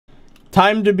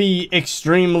Time to be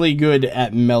extremely good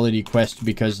at Melody Quest,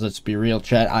 because let's be real,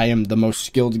 chat, I am the most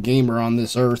skilled gamer on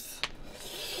this earth.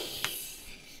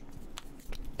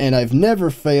 And I've never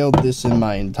failed this in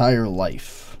my entire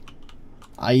life.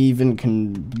 I even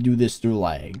can do this through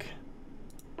lag.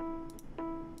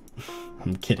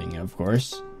 I'm kidding, of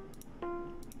course.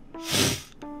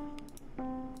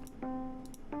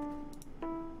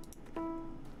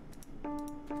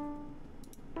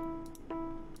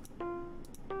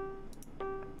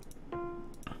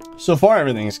 So far,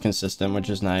 everything is consistent, which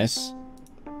is nice.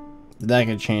 That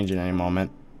could change at any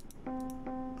moment.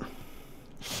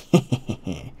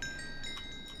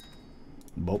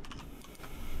 Boop.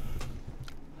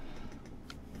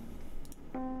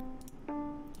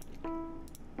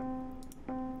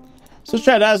 So,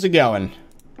 chat, how's it going?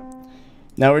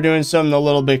 Now we're doing something a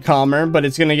little bit calmer, but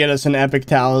it's going to get us an epic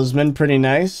talisman. Pretty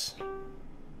nice.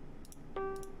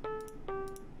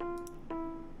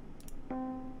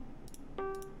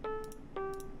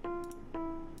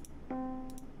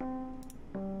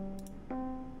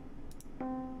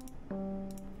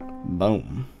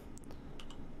 Boom.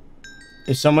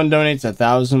 If someone donates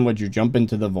 1,000, would you jump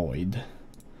into the void?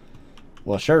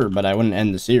 Well, sure, but I wouldn't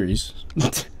end the series.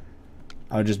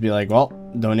 I would just be like, well,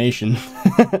 donation.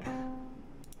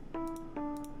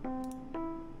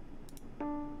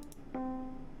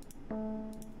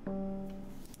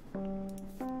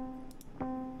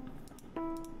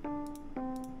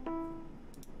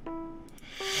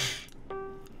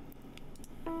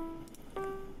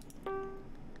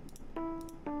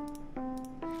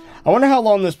 I wonder how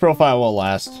long this profile will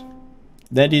last.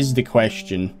 That is the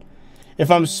question. If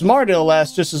I'm smart, it'll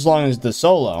last just as long as the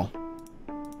solo.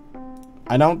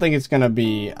 I don't think it's going to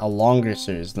be a longer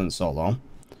series than solo.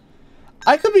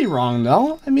 I could be wrong,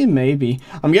 though. I mean, maybe.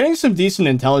 I'm getting some decent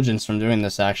intelligence from doing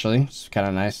this, actually. It's kind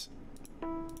of nice.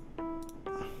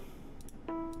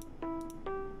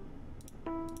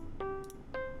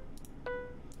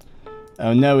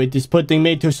 Oh no, it is putting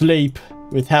me to sleep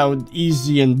with how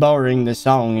easy and boring the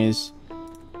song is.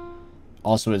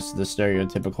 Also, it's the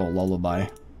stereotypical lullaby.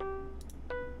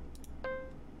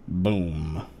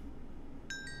 Boom.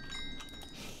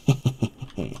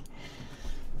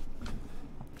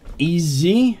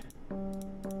 Easy.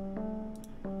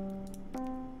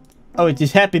 Oh, it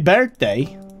is happy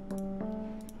birthday.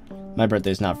 My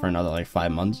birthday's not for another like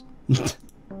 5 months.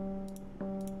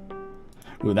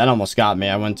 Ooh, that almost got me.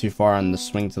 I went too far on the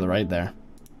swing to the right there.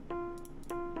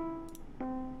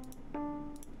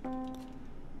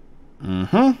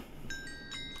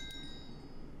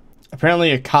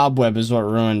 Apparently a cobweb is what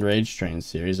ruined Rage Train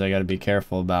series. I gotta be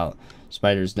careful about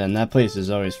Spider's Den. That place is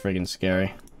always friggin'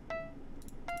 scary.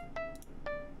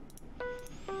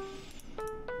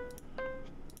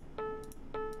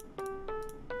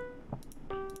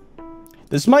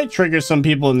 This might trigger some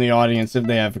people in the audience if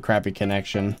they have a crappy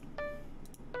connection.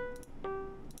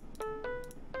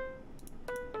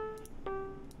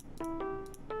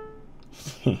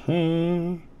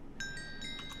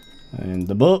 And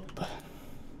the boop.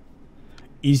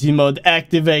 Easy mode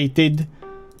activated.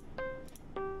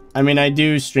 I mean, I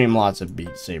do stream lots of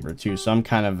Beat Saber too, so I'm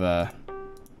kind of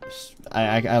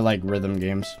I like rhythm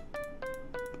games.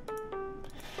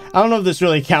 I don't know if this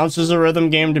really counts as a rhythm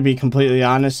game, to be completely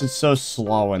honest. It's so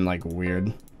slow and like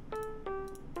weird.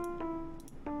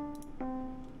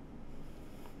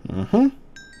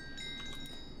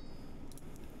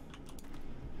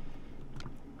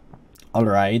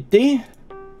 Alrighty.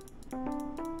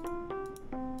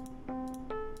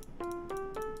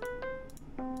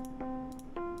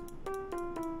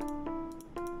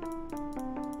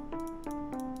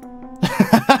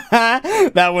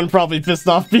 That one probably pissed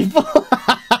off people.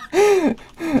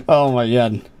 Oh my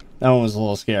god. That one was a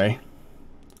little scary.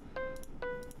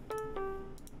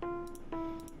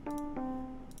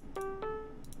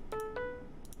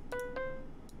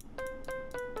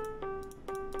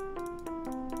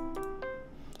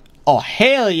 Oh,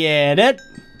 hell yeah, that.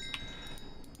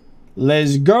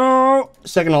 Let's go.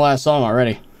 Second to last song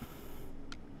already.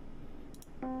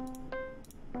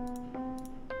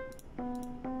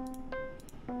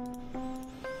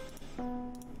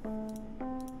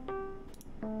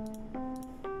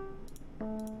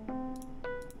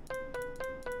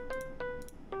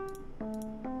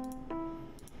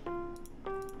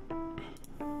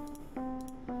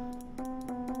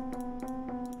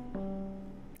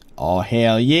 Oh,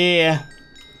 hell yeah.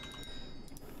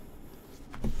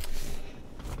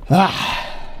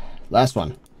 Ah, last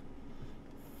one.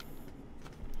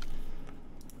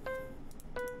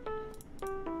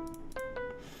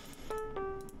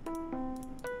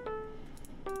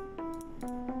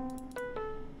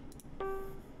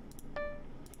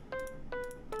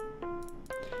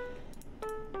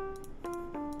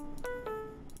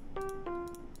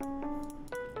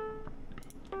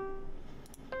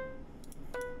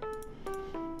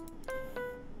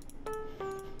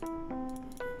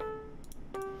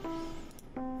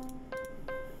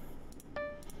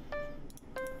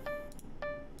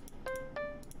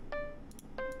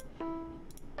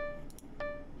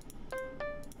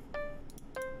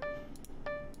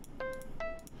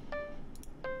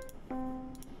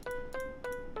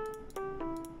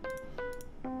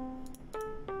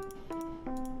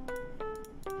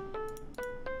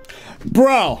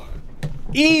 Bro,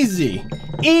 easy,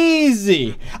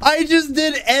 easy. I just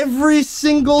did every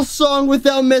single song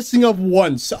without messing up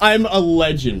once. I'm a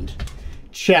legend.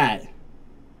 Chat.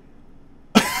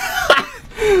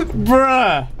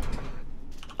 Bruh.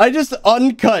 I just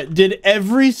uncut did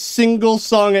every single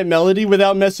song at Melody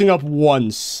without messing up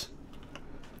once.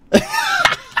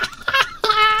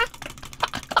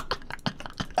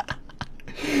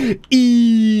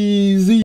 Easy.